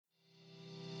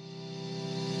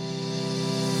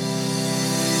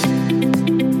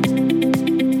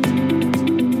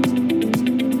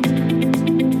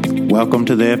Welcome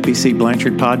to the FBC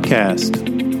Blanchard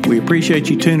podcast. We appreciate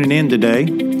you tuning in today.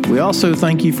 We also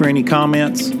thank you for any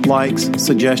comments, likes,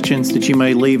 suggestions that you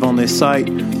may leave on this site.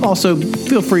 Also,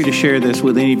 feel free to share this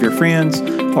with any of your friends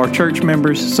or church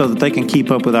members so that they can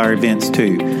keep up with our events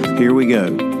too. Here we go.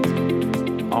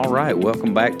 All right,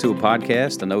 welcome back to a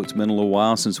podcast. I know it's been a little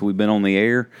while since we've been on the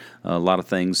air. A lot of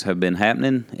things have been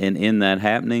happening, and in that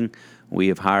happening, we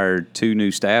have hired 2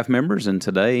 new staff members, and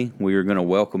today we are going to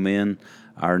welcome in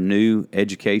our new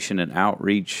education and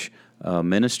outreach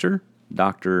minister,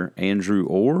 Dr. Andrew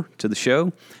Orr, to the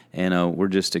show, and we're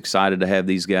just excited to have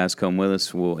these guys come with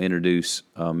us. We'll introduce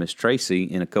Miss Tracy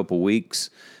in a couple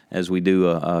weeks as we do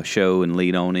a show and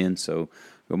lead on in. So,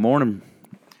 good morning.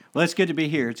 Well, it's good to be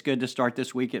here. It's good to start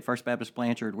this week at First Baptist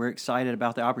Blanchard. We're excited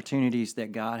about the opportunities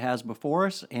that God has before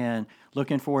us and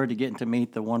looking forward to getting to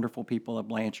meet the wonderful people of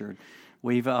Blanchard.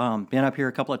 We've been up here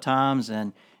a couple of times,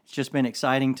 and it's just been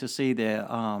exciting to see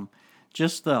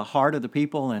just the heart of the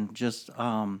people and just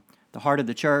the heart of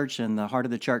the church and the heart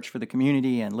of the church for the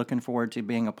community, and looking forward to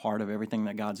being a part of everything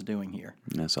that God's doing here.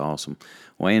 That's awesome.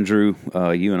 Well, Andrew,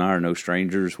 you and I are no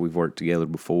strangers. We've worked together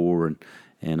before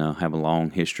and have a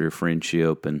long history of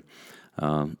friendship, and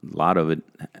a lot of it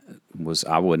was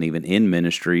I wasn't even in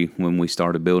ministry when we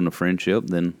started building a friendship.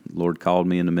 Then Lord called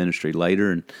me into ministry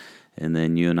later, and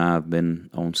then you and I have been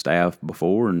on staff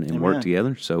before and worked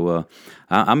together. So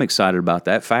I'm excited about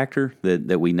that factor,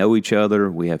 that we know each other,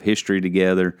 we have history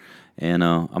together, and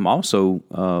I'm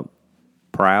also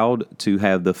proud to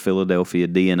have the Philadelphia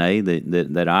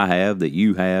DNA that I have, that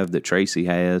you have, that Tracy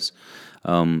has.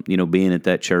 Being at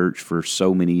that church for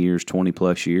so many years, 20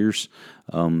 plus years,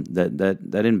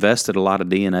 that invested a lot of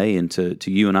DNA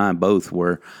into you and I both,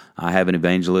 where I have an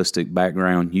evangelistic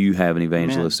background, you have an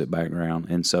evangelistic background.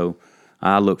 And so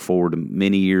I look forward to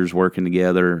many years working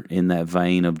together in that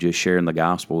vein of just sharing the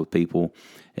gospel with people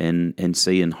and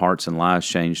seeing hearts and lives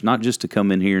change, not just to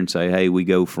come in here and say, hey, we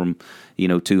go from,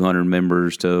 200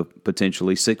 members to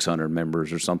potentially 600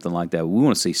 members or something like that. We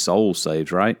want to see souls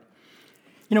saved, right?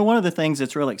 One of the things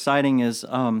that's really exciting is,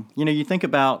 you think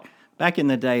about back in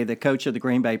the day, the coach of the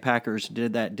Green Bay Packers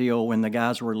did that deal when the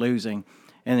guys were losing,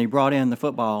 and he brought in the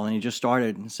football, and he just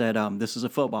started and said, this is a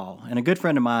football. And a good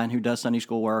friend of mine who does Sunday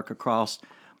school work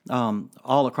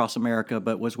all across America,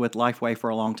 but was with Lifeway for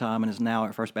a long time and is now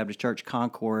at First Baptist Church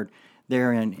Concord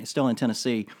there still in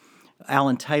Tennessee,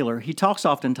 Alan Taylor, he talks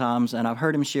oftentimes, and I've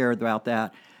heard him share about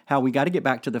that, how we got to get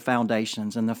back to the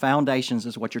foundations, and the foundations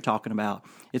is what you're talking about.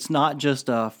 It's not just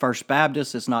a First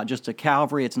Baptist, it's not just a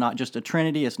Calvary, it's not just a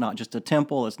Trinity, it's not just a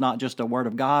temple, it's not just a Word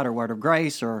of God or Word of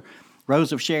Grace or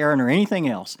Rose of Sharon or anything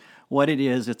else. What it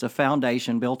is, it's a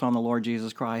foundation built on the Lord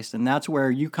Jesus Christ, and that's where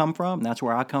you come from, that's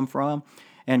where I come from,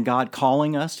 and God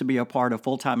calling us to be a part of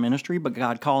full-time ministry, but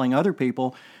God calling other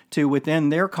people to, within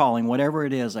their calling, whatever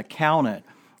it is, accountant,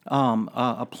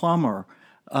 a plumber,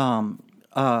 a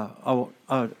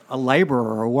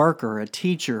laborer, a worker, a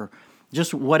teacher,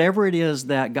 just whatever it is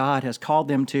that God has called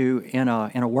them to in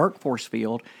a workforce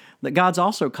field, that God's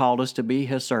also called us to be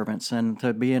His servants and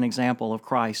to be an example of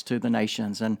Christ to the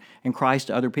nations and Christ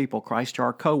to other people, Christ to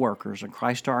our coworkers and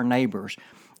Christ to our neighbors.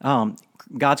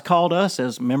 God's called us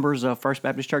as members of First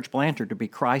Baptist Church Blanchard to be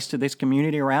Christ to this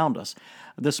community around us.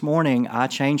 This morning, I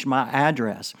changed my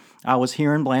address. I was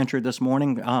here in Blanchard this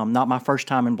morning, not my first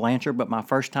time in Blanchard, but my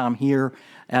first time here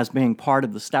as being part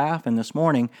of the staff. And this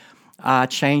morning, I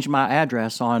changed my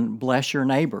address on Bless Your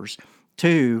Neighbors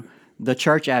to the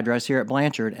church address here at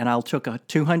Blanchard, and I took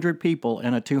 200 people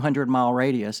in a 200-mile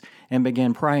radius and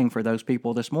began praying for those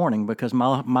people this morning, because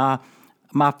my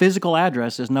physical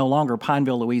address is no longer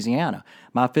Pineville, Louisiana.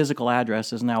 My physical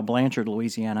address is now Blanchard,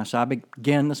 Louisiana. So I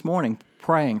began this morning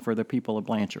praying for the people of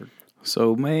Blanchard.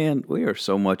 So, man, we are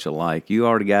so much alike. You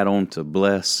already got on to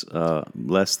bless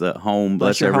the home,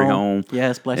 bless every home.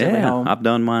 Yes, bless every home. I've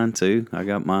done mine too. I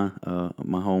got my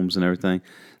homes and everything.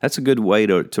 That's a good way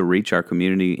to reach our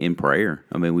community in prayer.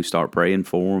 I mean, we start praying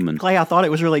for them. And Clay, I thought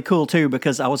it was really cool too,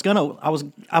 because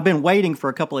I've been waiting for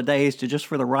a couple of days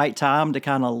for the right time to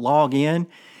kind of log in.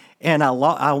 And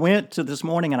I went to this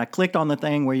morning and I clicked on the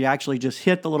thing where you actually just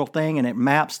hit the little thing and it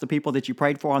maps the people that you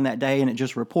prayed for on that day, and it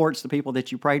just reports the people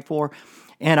that you prayed for.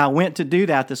 And I went to do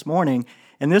that this morning,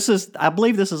 and I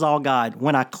believe this is all God.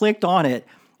 When I clicked on it,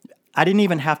 I didn't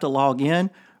even have to log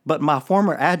in, but my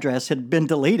former address had been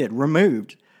deleted,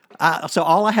 removed. So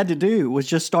all I had to do was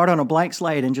just start on a blank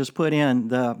slate and just put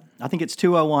in I think it's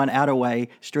 201 Attaway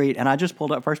Street, and I just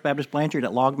pulled up First Baptist Blanchard.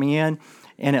 It logged me in,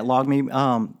 and it logged me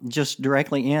just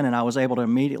directly in, and I was able to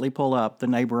immediately pull up the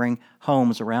neighboring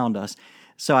homes around us.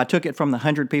 So I took it from the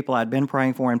 100 people I'd been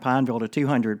praying for in Pineville to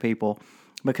 200 people,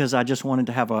 because I just wanted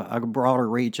to have a broader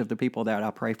reach of the people that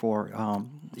I pray for,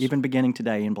 even beginning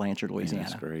today in Blanchard, Louisiana.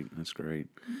 That's great. That's great.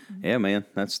 Yeah, man.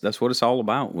 That's what it's all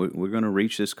about. We're going to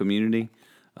reach this community.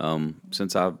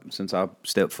 Since I've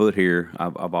stepped foot here,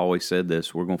 I've always said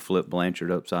this: we're going to flip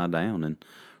Blanchard upside down, and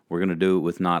we're going to do it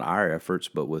with not our efforts,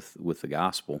 but with the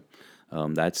gospel.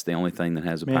 That's the only thing that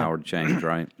has the power to change,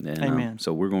 right? And, Amen.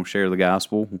 So we're going to share the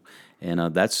gospel,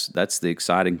 and that's the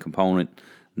exciting component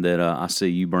that I see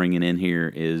you bringing in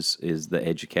here is the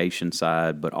education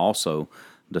side, but also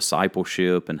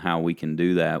discipleship and how we can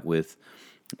do that with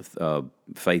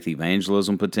faith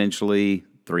evangelism potentially,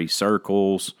 3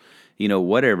 circles,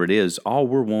 whatever it is. All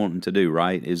we're wanting to do,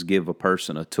 right, is give a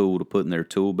person a tool to put in their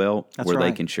tool belt where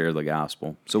they can share the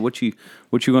gospel. So what you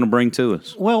going to bring to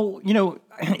us? Well,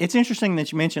 it's interesting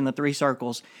that you mentioned the 3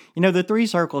 circles. The 3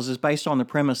 circles is based on the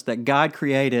premise that God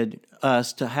created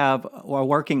us to have a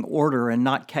working order and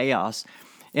not chaos.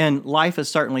 And life has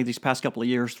certainly these past couple of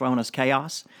years thrown us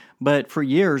chaos. But for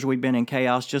years we've been in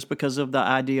chaos just because of the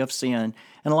idea of sin.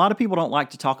 And a lot of people don't like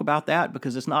to talk about that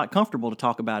because it's not comfortable to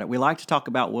talk about it. We like to talk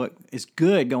about what is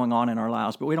good going on in our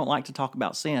lives, but we don't like to talk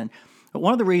about sin. But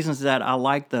one of the reasons that I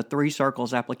like the 3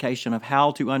 circles application of how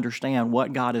to understand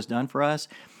what God has done for us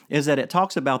is that it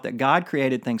talks about that God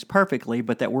created things perfectly,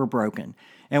 but that we're broken.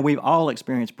 And we've all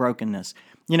experienced brokenness.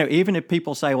 Even if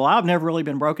people say, well, I've never really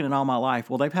been broken in all my life.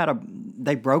 Well,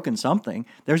 they've broken something.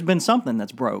 There's been something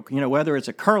that's broke, whether it's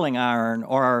a curling iron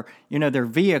or, their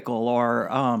vehicle or,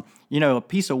 a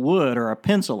piece of wood or a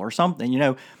pencil or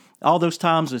something, all those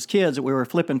times as kids that we were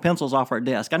flipping pencils off our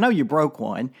desk. I know you broke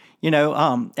one,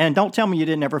 and don't tell me you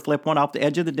didn't ever flip one off the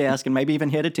edge of the desk and maybe even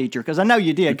hit a teacher, because I know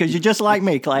you did, because you're just like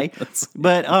me, Clay.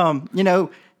 But,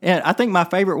 and I think my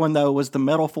favorite one, though, was the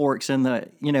metal forks in the,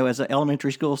 as an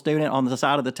elementary school student on the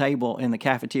side of the table in the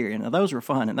cafeteria. Now, those were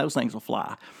fun, and those things will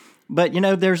fly. But,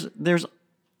 there's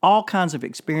all kinds of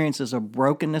experiences of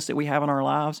brokenness that we have in our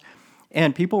lives.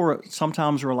 And people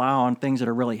sometimes rely on things that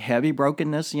are really heavy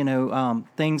brokenness,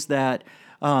 things that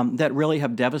really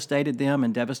have devastated them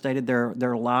and devastated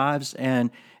their lives.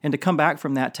 And to come back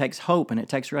from that takes hope, and it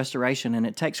takes restoration, and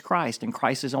it takes Christ. And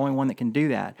Christ is the only one that can do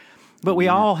that. But we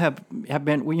all have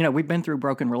been, we've been through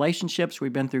broken relationships.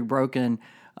 We've been through broken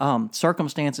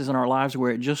circumstances in our lives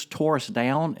where it just tore us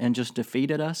down and just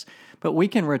defeated us. But we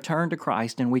can return to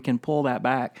Christ, and we can pull that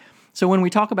back. So when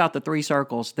we talk about the 3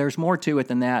 circles, there's more to it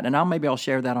than that. And maybe I'll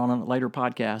share that on a later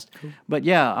podcast. Cool. But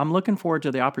yeah, I'm looking forward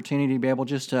to the opportunity to be able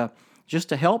just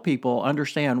to help people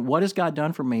understand what has God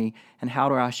done for me and how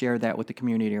do I share that with the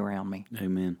community around me.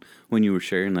 Amen. When you were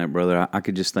sharing that, brother, I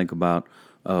could just think about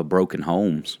broken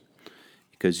homes.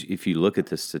 Because if you look at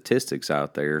the statistics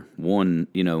out there,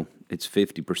 it's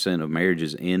 50% of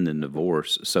marriages end in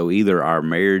divorce. So either our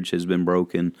marriage has been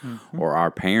broken, or our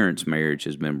parents' marriage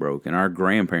has been broken, our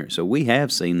grandparents. So we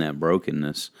have seen that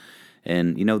brokenness.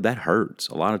 And, that hurts.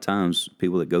 A lot of times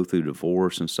people that go through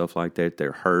divorce and stuff like that,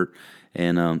 they're hurt.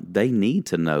 And they need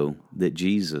to know that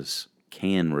Jesus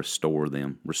can restore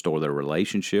them, restore their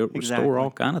relationship, restore all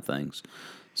kind of things.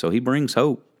 So he brings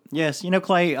hope. Yes,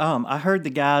 Clay, I heard the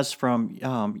guys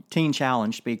from Teen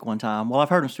Challenge speak one time. Well, I've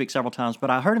heard them speak several times, but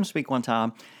I heard them speak one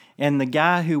time, and the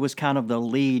guy who was kind of the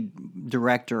lead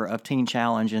director of Teen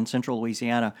Challenge in Central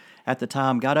Louisiana at the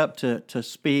time got up to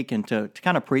speak and to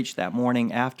kind of preach that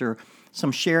morning after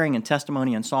some sharing and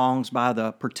testimony and songs by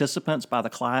the participants, by the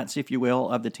clients, if you will,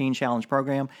 of the Teen Challenge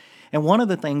program. And one of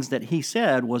the things that he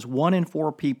said was 1 in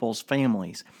 4 people's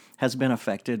families has been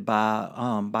affected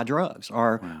by drugs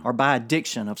or by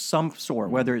addiction of some sort,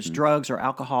 whether it's drugs or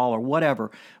alcohol or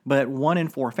whatever. But 1 in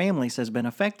 4 families has been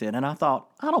affected. And I thought,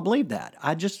 I don't believe that.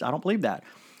 I don't believe that.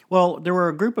 Well, there were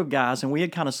a group of guys, and we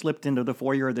had kind of slipped into the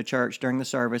foyer of the church during the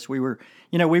service. We were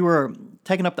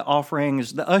taking up the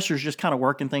offerings, the ushers just kind of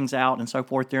working things out and so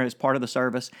forth there as part of the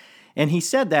service. And he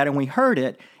said that, and we heard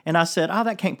it, and I said,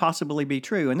 that can't possibly be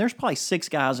true. And there's probably 6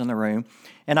 guys in the room,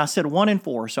 and I said 1 in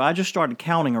 4. So I just started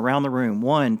counting around the room,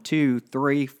 1, 2,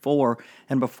 3, 4,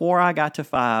 and before I got to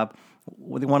 5,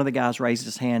 one of the guys raised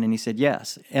his hand, and he said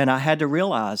yes. And I had to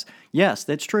realize, yes,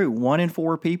 that's true. 1 in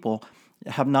 4 people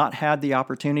have not had the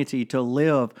opportunity to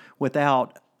live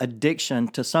without addiction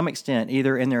to some extent,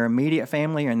 either in their immediate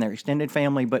family or in their extended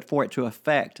family, but for it to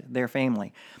affect their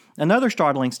family. Another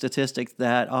startling statistic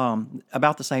that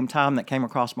about the same time that came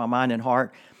across my mind and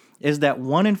heart is that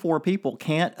 1 in 4 people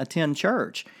can't attend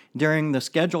church during the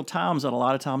scheduled times that a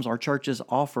lot of times our churches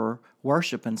offer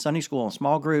worship and Sunday school and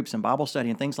small groups and Bible study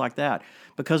and things like that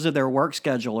because of their work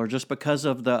schedule or just because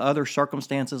of the other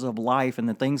circumstances of life and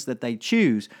the things that they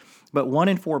choose. But 1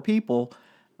 in 4 people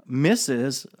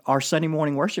misses our Sunday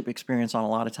morning worship experience on a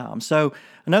lot of times. So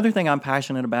another thing I'm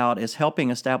passionate about is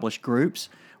helping establish groups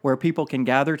where people can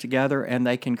gather together and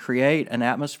they can create an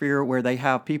atmosphere where they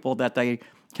have people that they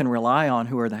can rely on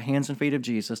who are the hands and feet of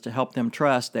Jesus to help them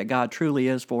trust that God truly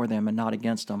is for them and not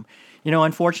against them.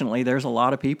 Unfortunately, there's a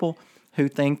lot of people who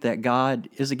think that God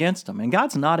is against them. And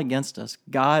God's not against us.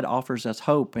 God offers us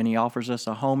hope, and He offers us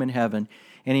a home in heaven,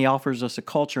 and He offers us a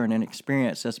culture and an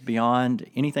experience that's beyond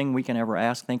anything we can ever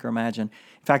ask, think, or imagine.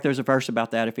 In fact, there's a verse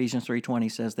about that. Ephesians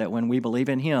 3:20 says that when we believe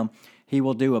in Him, He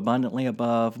will do abundantly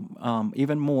above,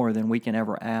 even more than we can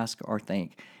ever ask or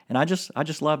think. And I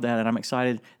just love that, and I'm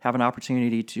excited to have an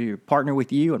opportunity to partner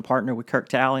with you and partner with Kirk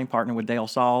Talley, partner with Dale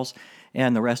Sauls,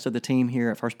 and the rest of the team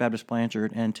here at First Baptist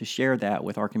Blanchard, and to share that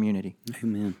with our community.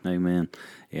 Amen. Amen.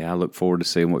 Yeah, I look forward to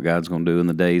seeing what God's going to do in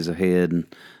the days ahead, and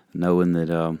knowing that,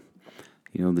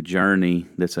 the journey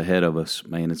that's ahead of us,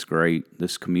 man, it's great.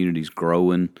 This community's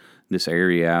growing. This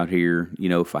area out here,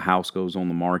 if a house goes on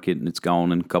the market and it's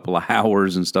gone in a couple of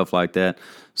hours and stuff like that.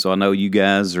 So I know you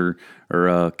guys are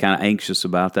kind of anxious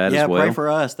about that as well. Yeah, pray for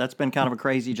us. That's been kind of a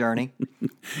crazy journey.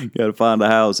 Got to find a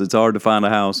house. It's hard to find a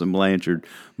house in Blanchard.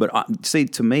 But see,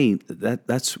 to me,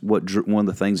 that's one of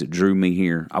the things that drew me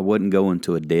here. I wasn't going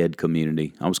to a dead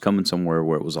community. I was coming somewhere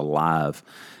where it was alive.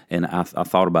 And I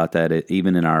thought about that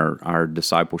even in our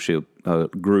discipleship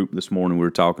group this morning. We were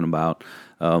talking about,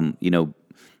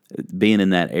 being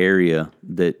in that area,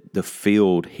 that the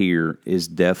field here is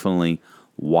definitely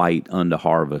white unto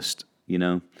harvest,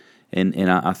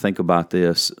 And I think about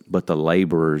this, but the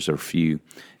laborers are few.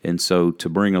 And so to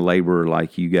bring a laborer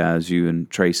like you guys, you and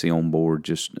Tracy on board,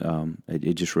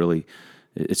 it just really,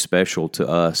 it's special to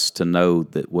us to know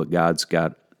that what God's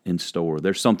got in store.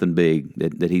 There's something big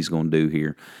that He's going to do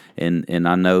here. And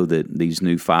I know that these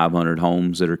new 500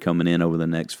 homes that are coming in over the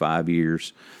next 5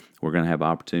 years, we're going to have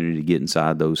opportunity to get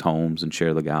inside those homes and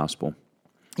share the gospel.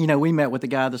 We met with a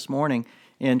guy this morning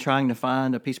in trying to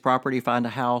find a piece of property, find a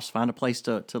house, find a place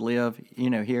to live,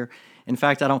 here. In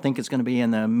fact, I don't think it's going to be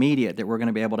in the immediate that we're going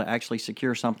to be able to actually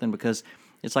secure something, because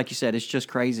it's like you said, it's just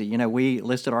crazy. We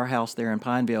listed our house there in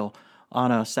Pineville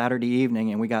on a Saturday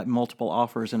evening, and we got multiple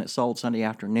offers, and it sold Sunday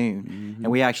afternoon. Mm-hmm.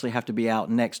 And we actually have to be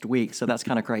out next week, so that's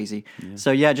kind of crazy. Yeah.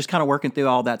 So, just kind of working through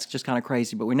all that's just kind of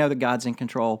crazy. But we know that God's in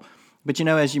control. But,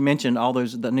 as you mentioned,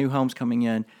 the new homes coming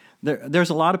in, there's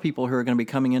a lot of people who are going to be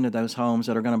coming into those homes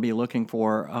that are going to be looking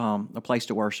for a place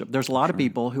to worship. There's a lot of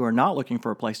people who are not looking for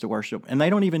a place to worship, and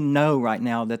they don't even know right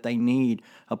now that they need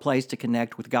a place to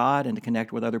connect with God and to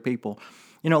connect with other people.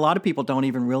 A lot of people don't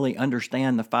even really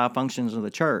understand the 5 functions of the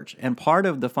church. And part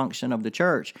of the function of the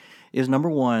church is, number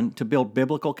one, to build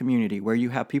biblical community where you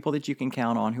have people that you can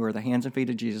count on who are the hands and feet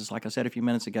of Jesus, like I said a few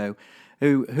minutes ago,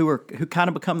 who kind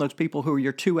of become those people who are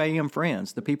your 2 a.m.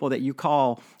 friends, the people that you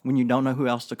call when you don't know who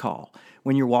else to call.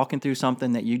 When you're walking through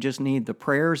something that you just need the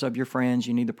prayers of your friends,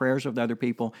 you need the prayers of the other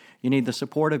people, you need the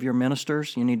support of your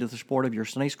ministers, you need the support of your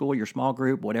Sunday school, your small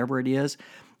group, whatever it is.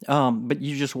 But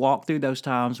you just walk through those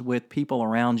times with people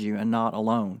around you and not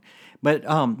alone. But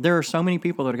there are so many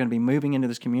people that are going to be moving into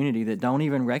this community that don't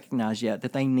even recognize yet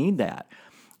that they need that.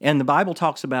 And the Bible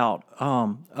talks about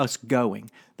us going.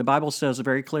 The Bible says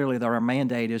very clearly that our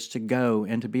mandate is to go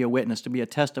and to be a witness, to be a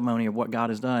testimony of what God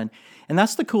has done. And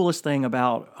that's the coolest thing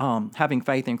about having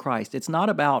faith in Christ. It's not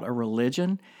about a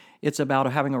religion. It's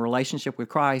about having a relationship with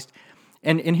Christ.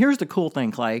 And here's the cool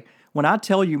thing, Clay. When I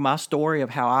tell you my story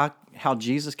of how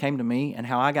Jesus came to me and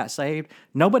how I got saved,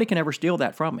 nobody can ever steal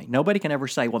that from me. Nobody can ever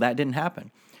say, well, that didn't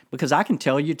happen. Because I can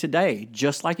tell you today,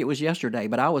 just like it was yesterday,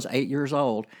 but I was 8 years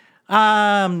old.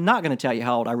 I'm not going to tell you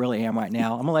how old I really am right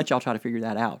now. I'm going to let y'all try to figure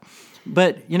that out.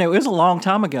 But, it was a long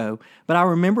time ago, but I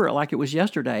remember it like it was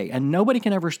yesterday, and nobody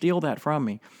can ever steal that from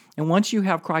me. And once you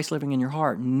have Christ living in your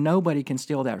heart, nobody can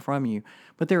steal that from you.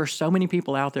 But there are so many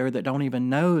people out there that don't even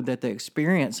know that the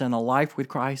experience and a life with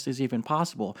Christ is even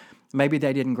possible. Maybe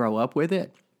they didn't grow up with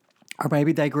it, or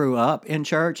maybe they grew up in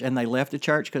church and they left the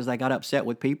church because they got upset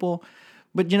with people.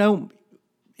 But,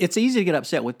 it's easy to get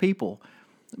upset with people.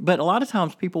 But a lot of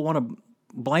times people want to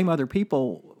blame other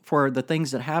people for the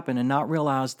things that happen and not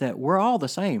realize that we're all the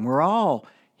same. We're all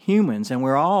humans, and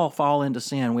we all fall into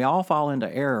sin. We all fall into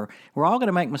error. We're all going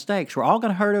to make mistakes. We're all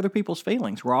going to hurt other people's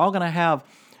feelings. We're all going to have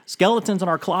skeletons in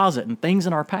our closet and things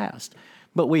in our past.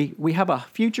 But we have a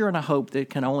future and a hope that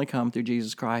can only come through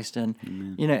Jesus Christ, and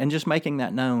and just making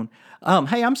that known.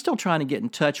 Hey, I'm still trying to get in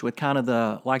touch with kind of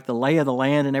the lay of the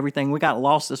land and everything. We got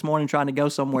lost this morning trying to go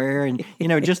somewhere, and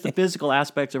just the physical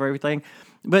aspects of everything.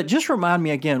 But just remind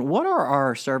me again, what are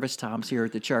our service times here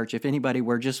at the church? If anybody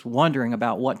were just wondering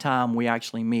about what time we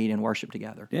actually meet and worship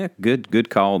together. Yeah, good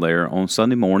call there. On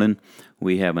Sunday morning,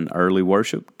 We have an early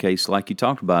worship case, like you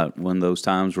talked about, one of those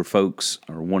times where folks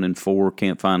are 1 in 4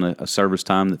 can't find a service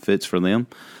time that fits for them.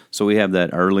 So we have that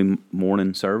early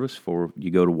morning service for you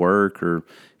go to work, or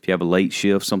if you have a late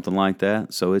shift, something like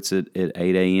that. So it's at 8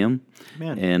 a.m.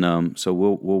 Amen. And so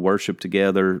we'll worship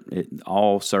together.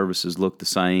 All services look the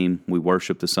same. We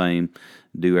worship the same,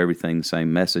 do everything the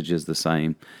same. Message is the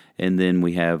same. And then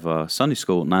we have Sunday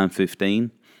school at 9:15.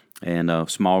 And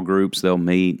small groups, they'll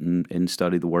meet and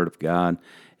study the Word of God.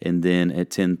 And then at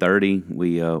 10:30,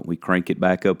 we crank it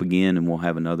back up again, and we'll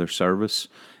have another service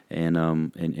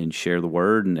and share the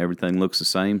Word, and everything looks the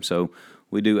same. So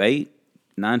we do 8,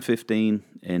 9:15,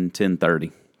 and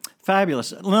 10:30.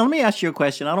 Fabulous. Let me ask you a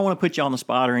question. I don't want to put you on the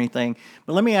spot or anything,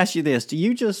 but let me ask you this. Do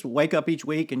you just wake up each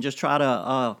week and just try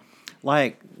to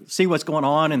see what's going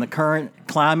on in the current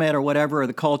climate or whatever, or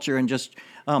the culture, and just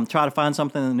try to find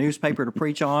something in the newspaper to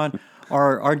preach on?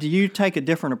 Or do you take a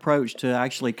different approach to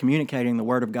actually communicating the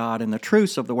Word of God and the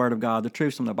truths of the Word of God, the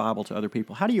truths from the Bible to other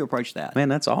people? How do you approach that? Man,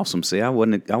 that's awesome. See, I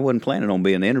wasn't planning on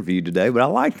being interviewed today, but I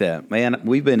like that. Man,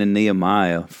 we've been in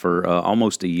Nehemiah for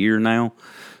almost a year now.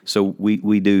 So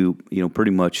we do,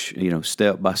 pretty much,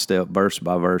 step by step, verse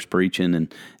by verse preaching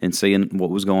and seeing what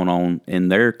was going on in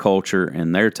their culture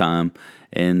and their time.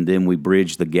 And then we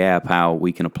bridge the gap, how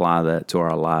we can apply that to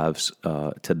our lives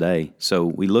today. So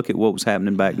we look at what was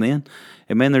happening back then,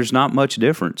 and man, there's not much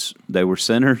difference. They were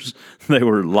sinners, they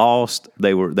were lost,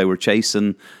 they were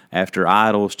chasing after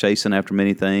idols, chasing after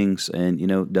many things, and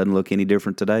it doesn't look any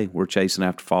different today. We're chasing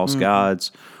after false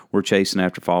gods, we're chasing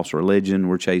after false religion,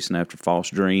 we're chasing after false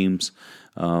dreams.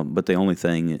 But the only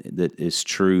thing that is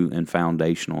true and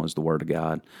foundational is the Word of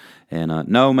God. And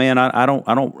no, man, I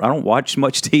don't watch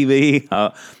much TV.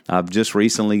 I've just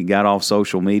recently got off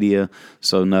social media,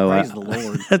 so no. Praise the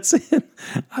Lord. That's it.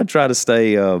 I try to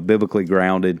stay biblically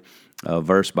grounded,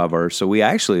 verse by verse. So we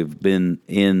actually have been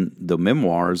in the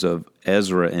memoirs of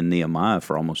Ezra and Nehemiah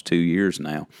for almost 2 years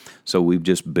now. So we've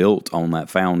just built on that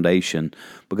foundation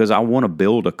because I want to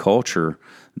build a culture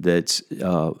that's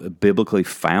biblically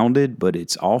founded, but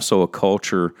it's also a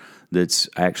culture that's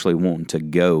actually wanting to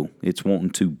go. It's wanting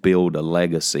to build a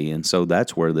legacy. And so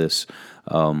that's where this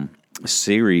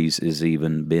series has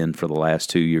even been for the last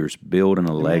 2 years, building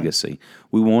a legacy.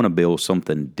 We want to build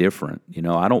something different.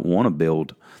 I don't want to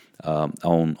build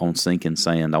on sinking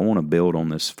sand. I want to build on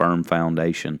this firm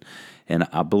foundation. And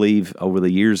I believe over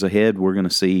the years ahead, we're going to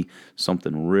see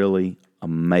something really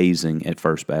amazing at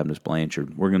First Baptist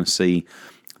Blanchard. We're going to see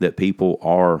that people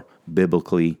are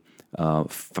biblically,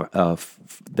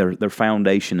 their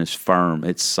foundation is firm,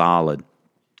 it's solid.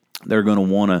 They're going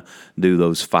to want to do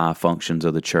those 5 functions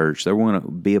of the church. They want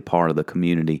to be a part of the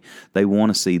community. They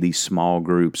want to see these small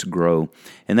groups grow.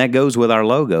 And that goes with our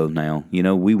logo now.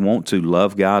 We want to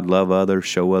love God, love others,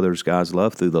 show others God's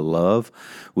love through the love.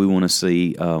 We want to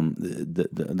see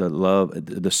the love,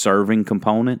 the serving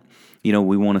component.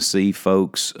 We want to see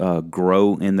folks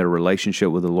grow in their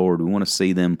relationship with the Lord. We want to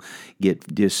see them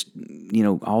get just,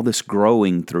 all this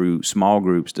growing through small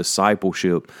groups,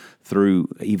 discipleship, through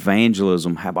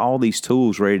evangelism, have all these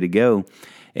tools ready to go.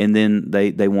 And then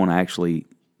they want to actually,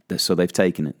 so they've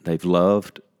taken it. They've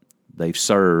loved, they've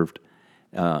served,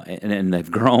 and they've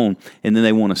grown, and then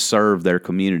they want to serve their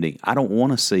community. I don't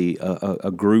want to see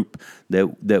a group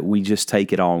that we just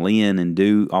take it all in and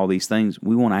do all these things.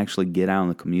 We want to actually get out in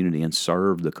the community and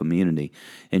serve the community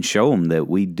and show them that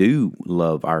we do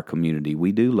love our community.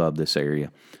 We do love this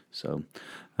area. So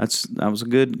that was a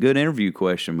good interview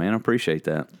question, man. I appreciate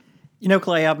that.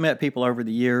 Clay, I've met people over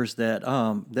the years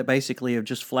that basically have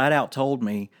just flat out told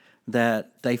me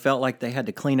that they felt like they had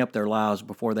to clean up their lives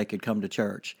before they could come to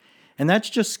church. And that's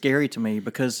just scary to me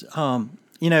because,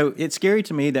 it's scary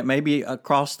to me that maybe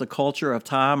across the culture of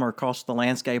time or across the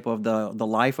landscape of the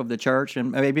life of the church,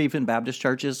 and maybe even Baptist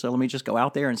churches, so let me just go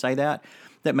out there and say that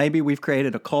maybe we've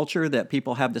created a culture that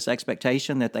people have this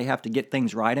expectation that they have to get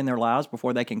things right in their lives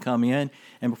before they can come in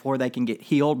and before they can get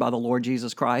healed by the Lord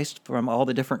Jesus Christ from all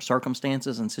the different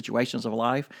circumstances and situations of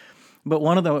life. But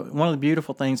one of the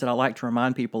beautiful things that I like to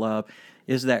remind people of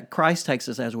is that Christ takes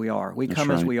us as we are. We come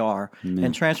as we are. Amen.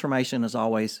 And transformation is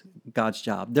always God's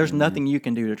job. There's nothing you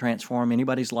can do to transform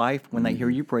anybody's life when they hear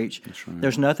you preach. Right.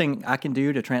 There's nothing I can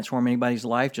do to transform anybody's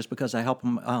life just because I help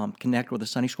them connect with a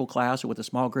Sunday school class or with a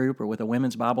small group or with a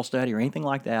women's Bible study or anything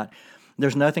like that.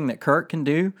 There's nothing that Kurt can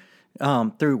do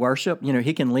through worship.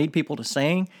 He can lead people to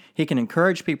sing. He can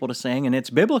encourage people to sing, and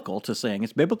it's biblical to sing.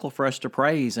 It's biblical for us to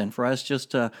praise and for us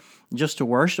just to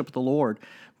worship the Lord.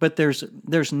 But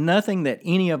there's nothing that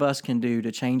any of us can do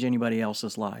to change anybody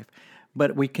else's life.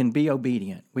 But we can be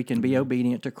obedient. We can be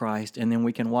obedient to Christ, and then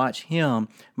we can watch Him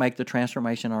make the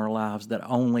transformation in our lives that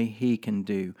only He can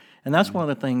do. And that's one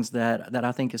of the things that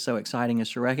I think is so exciting, is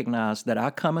to recognize that I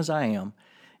come as I am,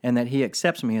 and that He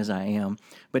accepts me as I am,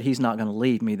 but He's not going to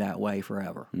leave me that way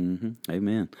forever. Mm-hmm.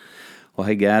 Amen. Well,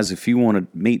 hey, guys, if you want to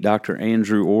meet Dr.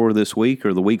 Andrew Orr this week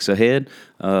or the weeks ahead,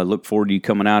 look forward to you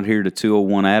coming out here to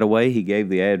 201 Attaway. He gave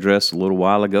the address a little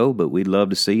while ago, but we'd love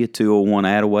to see you, 201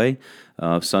 Attaway.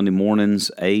 Sunday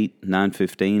mornings, 8,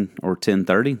 9:15, or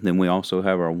 10:30. Then we also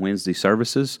have our Wednesday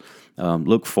services.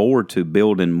 Look forward to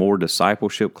building more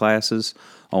discipleship classes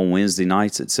on Wednesday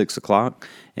nights at 6 o'clock,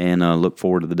 and look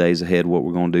forward to the days ahead, what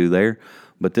we're going to do there.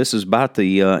 But this is about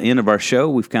the end of our show.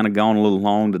 We've kind of gone a little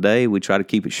long today. We try to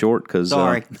keep it short because...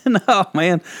 Sorry. No,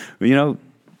 man. You know,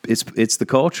 it's the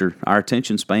culture. Our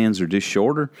attention spans are just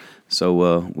shorter.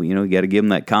 So, you got to give them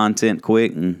that content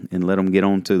quick and let them get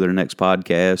on to their next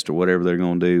podcast or whatever they're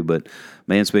going to do. But,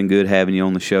 man, it's been good having you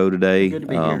on the show today. Good to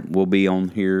be here. We'll be on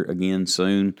here again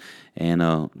soon. And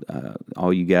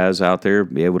all you guys out there,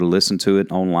 be able to listen to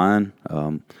it online.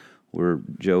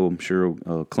 Joe, I'm sure,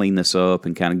 will clean this up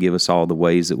and kind of give us all the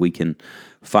ways that we can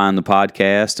find the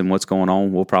podcast and what's going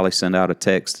on. We'll probably send out a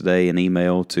text today, an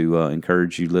email to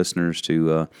encourage you listeners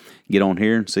to get on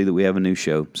here and see that we have a new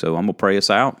show. So I'm going to pray us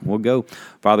out. We'll go.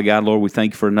 Father God, Lord, we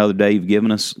thank you for another day you've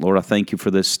given us. Lord, I thank you for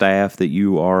this staff that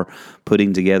you are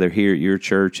putting together here at your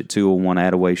church at 201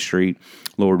 Attaway Street.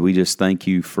 Lord, we just thank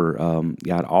you for,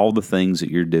 God, all the things that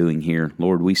you're doing here.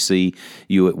 Lord, we see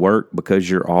you at work because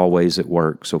you're always at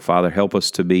work. So, Father, help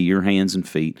us to be your hands and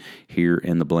feet here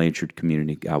in the Blanchard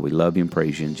community. God, we love you and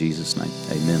praise you in Jesus' name.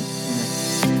 Amen.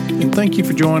 And thank you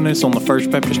for joining us on the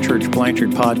First Baptist Church Blanchard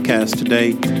podcast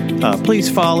today. Please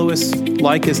follow us,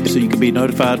 like us, so you can be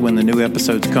notified when the new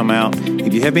episodes come out.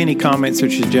 If you have any comments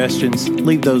or suggestions,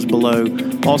 leave those below.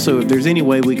 Also, if there's any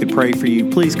way we could pray for you,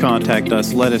 please contact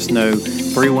us. Let us know,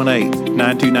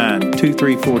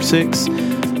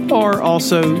 318-929-2346. Or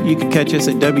also, you can catch us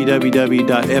at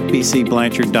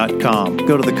www.fbcblanchard.com.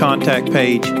 Go to the contact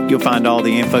page. You'll find all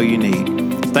the info you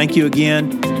need. Thank you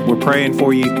again. We're praying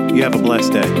for you. You have a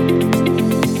blessed day.